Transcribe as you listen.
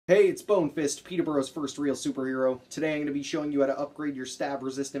Hey, it's Bone Fist, Peterborough's first real superhero. Today I'm going to be showing you how to upgrade your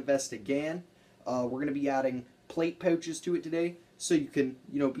stab-resistant vest again. We're going to be adding plate pouches to it today, so you can,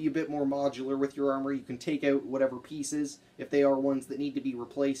 be a bit more modular with your armor. You can take out whatever pieces. If they are ones that need to be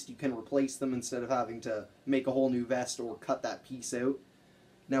replaced, you can replace them instead of having to make a whole new vest or cut that piece out.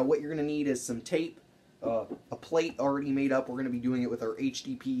 Now what you're going to need is some tape, a plate already made up. We're going to be doing it with our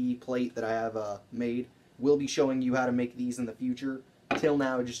HDPE plate that I have made. We'll be showing you how to make these in the future. Till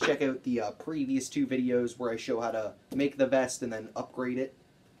now, just check out the previous two videos where I show how to make the vest and then upgrade it.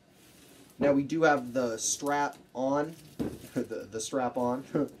 Now we do have the strap on, the strap on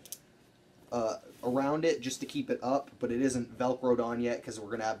around it just to keep it up, but it isn't velcroed on yet because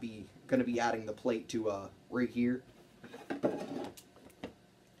we're gonna be adding the plate to right here.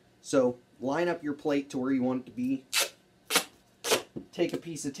 So line up your plate to where you want it to be. Take a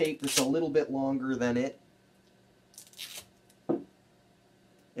piece of tape that's a little bit longer than it.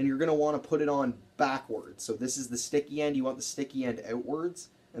 And you're going to want to put it on backwards. So this is the sticky end. You want the sticky end outwards,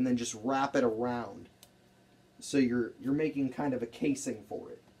 and then just wrap it around. So you're making kind of a casing for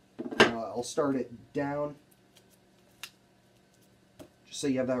it. I'll start it down, just so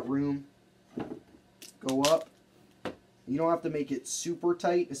you have that room. Go up. You don't have to make it super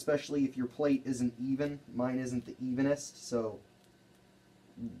tight, especially if your plate isn't even. Mine isn't the evenest, so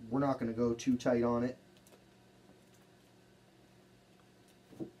we're not going to go too tight on it.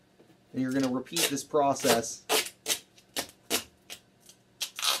 And you're going to repeat this process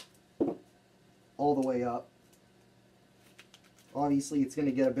all the way up. Obviously, it's going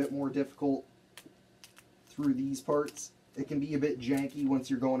to get a bit more difficult through these parts. It can be a bit janky once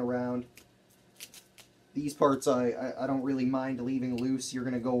you're going around. These parts I don't really mind leaving loose. You're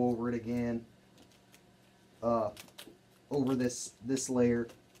going to go over it again, over this layer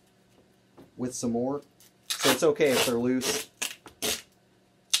with some more. So it's okay if they're loose.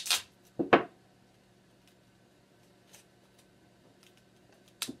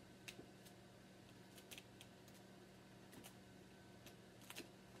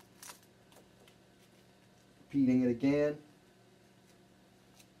 Repeating it again.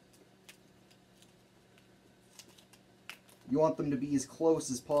 You want them to be as close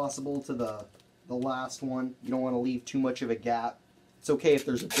as possible to the last one. You don't want to leave too much of a gap. It's okay if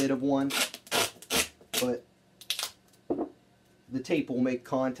there's a bit of one, but the tape will make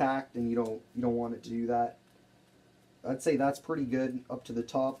contact and you don't want it to do that. I'd say that's pretty good up to the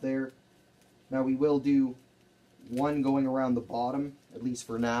top there. Now we will do one going around the bottom, at least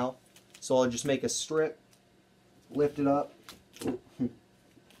for now. So I'll just make a strip, lift it up,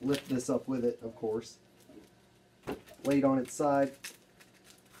 lift this up with it, of course. Lay it on its side.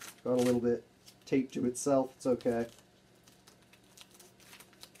 Got a little bit taped to itself, it's okay.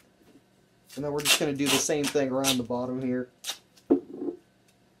 And then we're just going to do the same thing around the bottom here.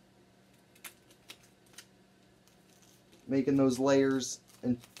 Making those layers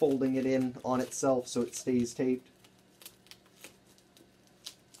and folding it in on itself so it stays taped.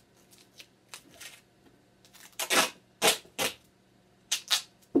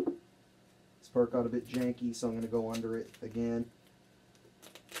 This part got a bit janky, so I'm going to go under it again.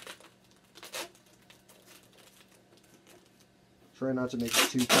 Try not to make it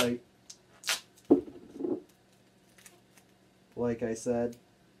too tight. Like I said,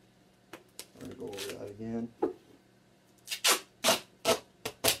 I'm going to go over that again.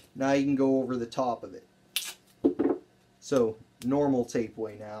 Now you can go over the top of it. So, normal tape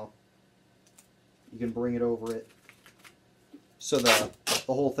way now. You can bring it over it so the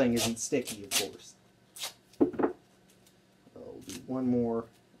whole thing isn't sticky, of course. I'll do one more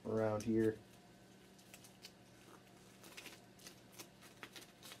around here.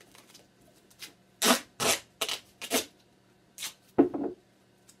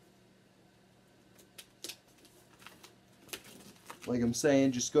 Like I'm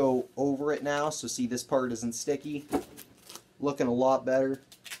saying, just go over it now. So see, this part isn't sticky. Looking a lot better.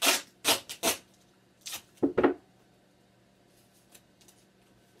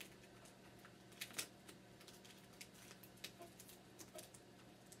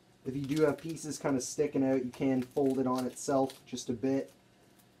 If you do have pieces kind of sticking out, you can fold it on itself just a bit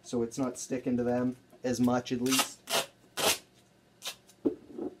so it's not sticking to them as much, at least.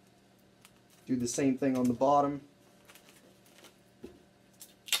 Do the same thing on the bottom.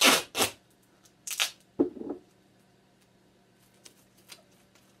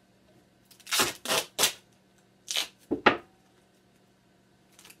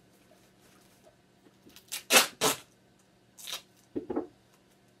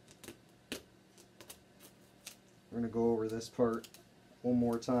 We're going to go over this part one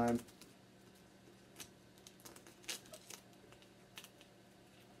more time.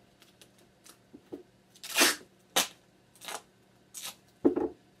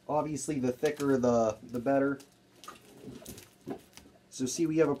 Obviously, the thicker, the better. So see,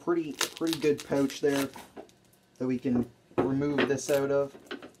 we have a pretty good pouch there that we can remove this out of.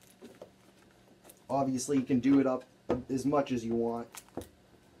 Obviously, you can do it up as much as you want.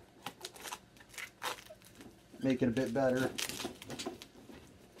 Make it a bit better.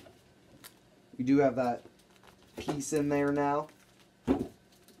 We do have that piece in there now.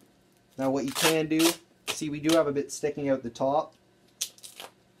 Now what you can do, see, we do have a bit sticking out the top,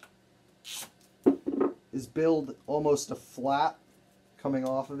 is build almost a flap coming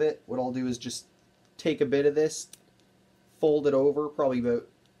off of it. What I'll do is just take a bit of this, fold it over probably about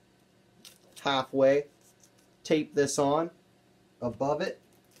halfway, tape this on above it,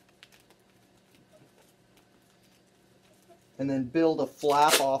 and then build a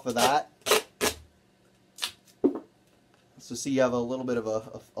flap off of that. So see, you have a little bit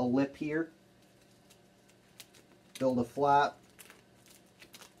of a lip here. Build a flap.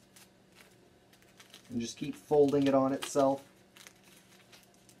 And just keep folding it on itself.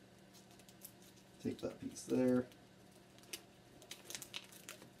 Take that piece there.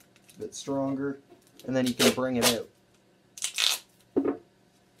 A bit stronger. And then you can bring it out.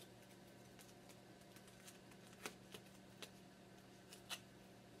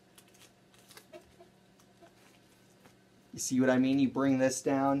 You see what I mean? You bring this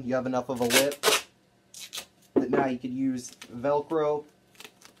down, you have enough of a lip that now you could use Velcro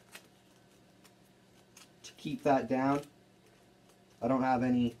to keep that down. I don't have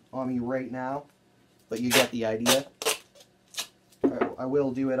any on me right now, but you get the idea. I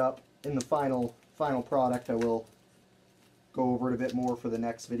will do it up in the final product. I will go over it a bit more for the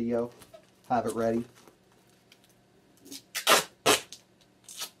next video. Have it ready.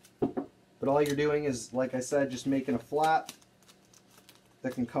 But all you're doing is, like I said, just making a flap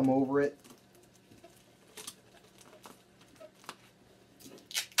that can come over it.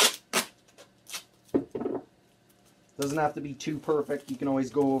 Doesn't have to be too perfect. You can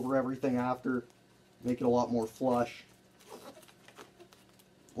always go over everything after, make it a lot more flush,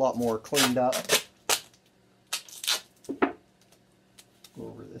 a lot more cleaned up. Go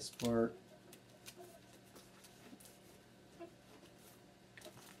over this part.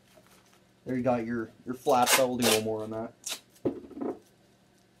 There you got your flaps. I will do one more on that.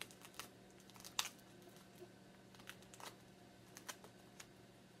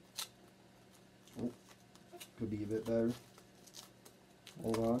 Oh, could be a bit better.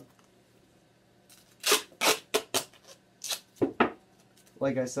 Hold on.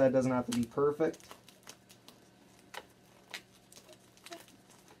 Like I said, it doesn't have to be perfect.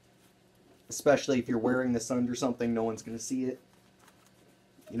 Especially if you're wearing this under something, no one's going to see it.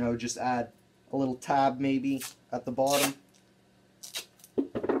 You know, just add a little tab maybe at the bottom.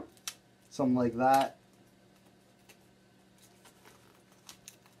 Something like that.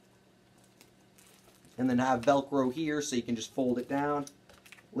 And then have Velcro here so you can just fold it down,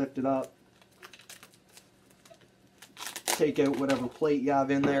 lift it up, take out whatever plate you have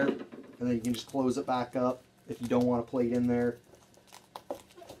in there, and then you can just close it back up if you don't want a plate in there.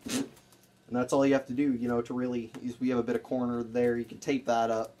 And that's all you have to do, you know, to really, we have a bit of corner there, you can tape that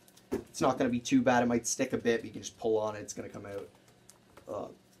up. It's not going to be too bad. It might stick a bit, but you can just pull on it. It's going to come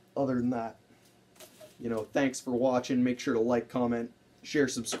out. Other than that, you know, thanks for watching. Make sure to like, comment, share,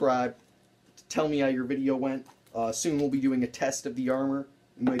 subscribe. Tell me how your video went. Soon we'll be doing a test of the armor.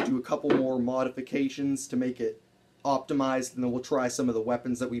 We might do a couple more modifications to make it optimized, and then we'll try some of the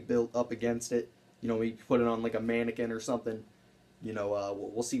weapons that we built up against it. You know, maybe put it on like a mannequin or something. You know,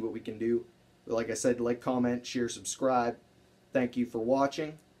 we'll see what we can do. But like I said, like, comment, share, subscribe. Thank you for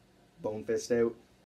watching. Bone Fist out.